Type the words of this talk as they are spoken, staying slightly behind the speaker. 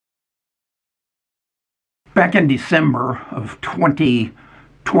Back in December of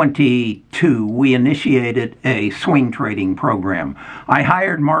 2022, we initiated a swing trading program. I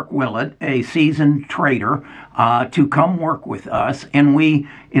hired Mark Willett, a seasoned trader, to come work with us, and we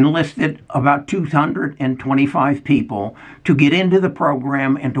enlisted about 225 people to get into the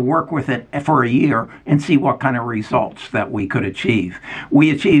program and to work with it for a year and see what kind of results that we could achieve. We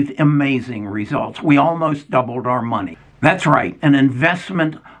achieved amazing results. We almost doubled our money. That's right, an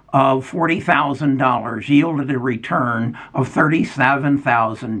investment of $40,000 yielded a return of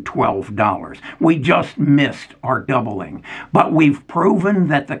 $37,012. We just missed our doubling, but we've proven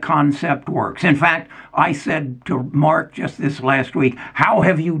that the concept works. In fact, I said to Mark just this last week, how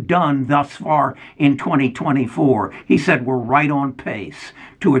have you done thus far in 2024? He said, we're right on pace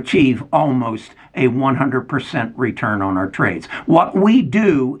to achieve almost a 100% return on our trades. What we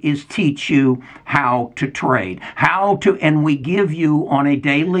do is teach you how to trade, and we give you on a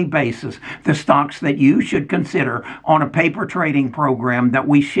daily basis the stocks that you should consider on a paper trading program that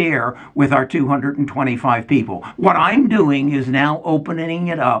we share with our 225 people. What I'm doing is now opening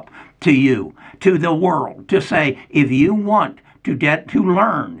it up to you, to the world, to say, if you want to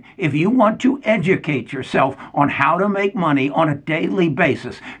learn, if you want to educate yourself on how to make money on a daily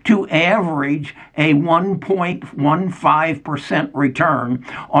basis, to average a 1.15% return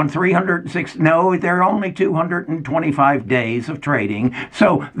on 306, no, there are only 225 days of trading,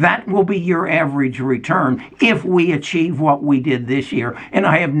 so that will be your average return if we achieve what we did this year, and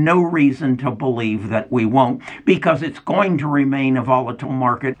I have no reason to believe that we won't, because it's going to remain a volatile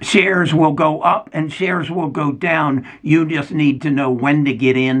market. Shares will go up and shares will go down. You just need to know when to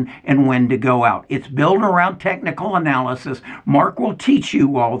get in and when to go out. It's built around technical analysis. Mark will teach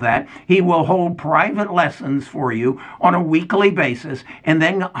you all that. He will hold private lessons for you on a weekly basis, and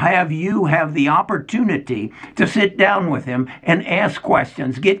then have you have the opportunity to sit down with him and ask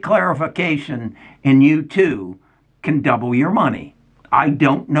questions, get clarification, and you too can double your money. I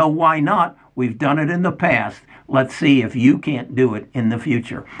don't know why not. We've done it in the past. Let's see if you can't do it in the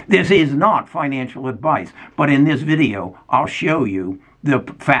future. This is not financial advice, but in this video, I'll show you the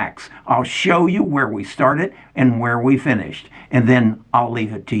facts. I'll show you where we started and where we finished, and then I'll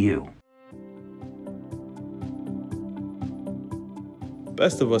leave it to you.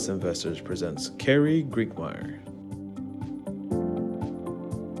 Best of Us Investors presents Kerry Griegmeyer.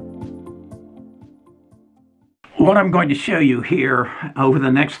 What I'm going to show you here over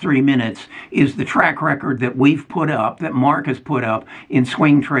the next 3 minutes is the track record that we've put up, that Mark has put up in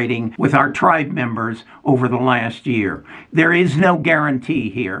swing trading with our tribe members over the last year. There is no guarantee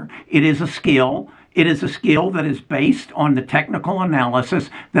here. It is a skill. It is a skill that is based on the technical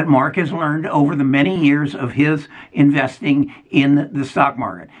analysis that Mark has learned over the many years of his investing in the stock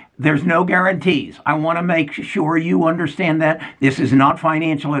market. There's no guarantees. I want to make sure you understand that. This is not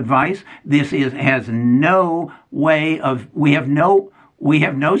financial advice. Has no way of, we have no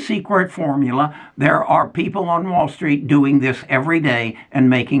secret formula. There are people on Wall Street doing this every day and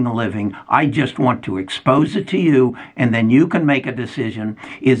making a living. I just want to expose it to you, and then you can make a decision.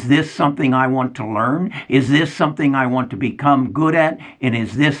 Is this something I want to learn? Is this something I want to become good at? And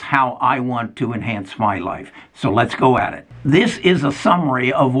is this how I want to enhance my life? So let's go at it. This is a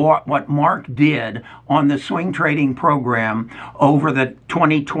summary of what Mark did on the swing trading program over the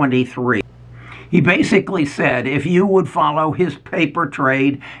 2023. He basically said if you would follow his paper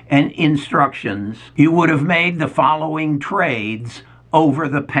trade and instructions, you would have made the following trades over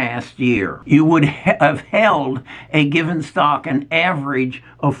the past year. You would have held a given stock an average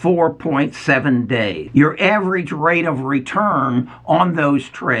of 4.7 days. Your average rate of return on those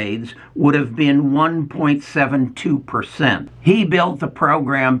trades would have been 1.72%. He built the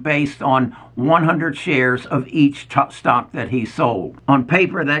program based on 100 shares of each stock that he sold. On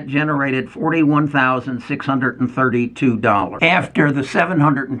paper, that generated $41,632. After the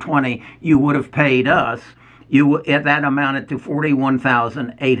 $720 you would have paid us, that amounted to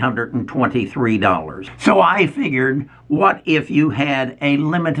 $41,823. So I figured, what if you had a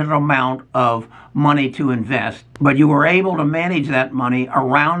limited amount of money to invest, but you were able to manage that money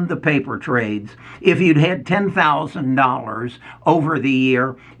around the paper trades? If you'd had $10,000 over the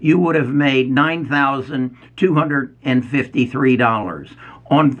year, you would have made $9,253.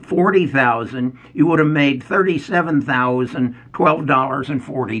 On $40,000, you would have made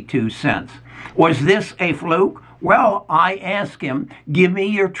 $37,012.42. Was this a fluke? Well, I asked him, give me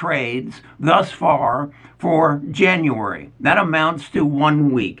your trades thus far for January. That amounts to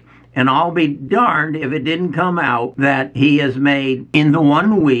 1 week. And I'll be darned if it didn't come out that he has made, in the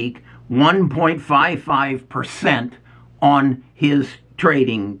 1 week, 1.55% on his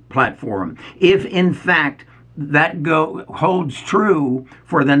trading platform. If, in fact, that holds true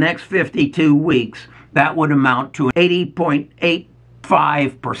for the next 52 weeks, that would amount to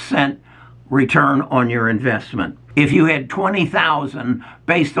 80.85% return on your investment. If you had 20,000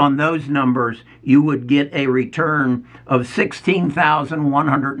 based on those numbers, you would get a return of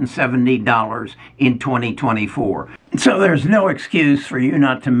 $16,170 in 2024. So there's no excuse for you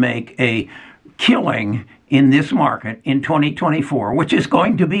not to make a killing in this market in 2024, which is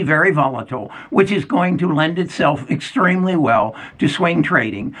going to be very volatile, which is going to lend itself extremely well to swing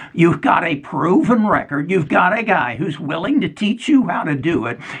trading. You've got a proven record. You've got a guy who's willing to teach you how to do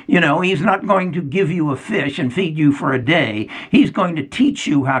it. You know, he's not going to give you a fish and feed you for a day. He's going to teach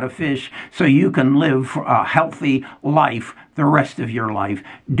you how to fish so you can live a healthy life the rest of your life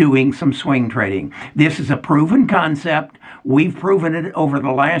doing some swing trading. This is a proven concept. We've proven it over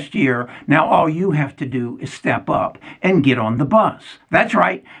the last year. Now all you have to do is step up and get on the bus. That's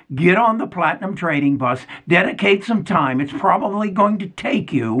right. Get on the Platinum Trading bus. Dedicate some time. It's probably going to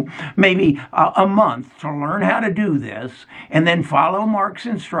take you maybe a month to learn how to do this, and then follow Mark's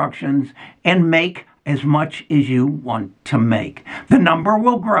instructions and make as much as you want to make. The number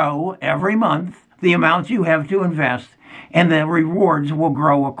will grow every month, the amounts you have to invest, and the rewards will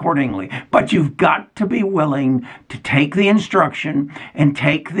grow accordingly. But you've got to be willing to take the instruction and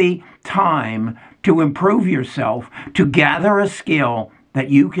take the time to improve yourself, to gather a skill that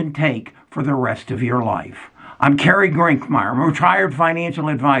you can take for the rest of your life. I'm Kerry Grinkmeyer. I'm a retired financial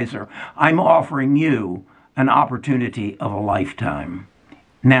advisor. I'm offering you an opportunity of a lifetime.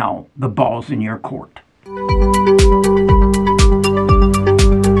 Now, the ball's in your court.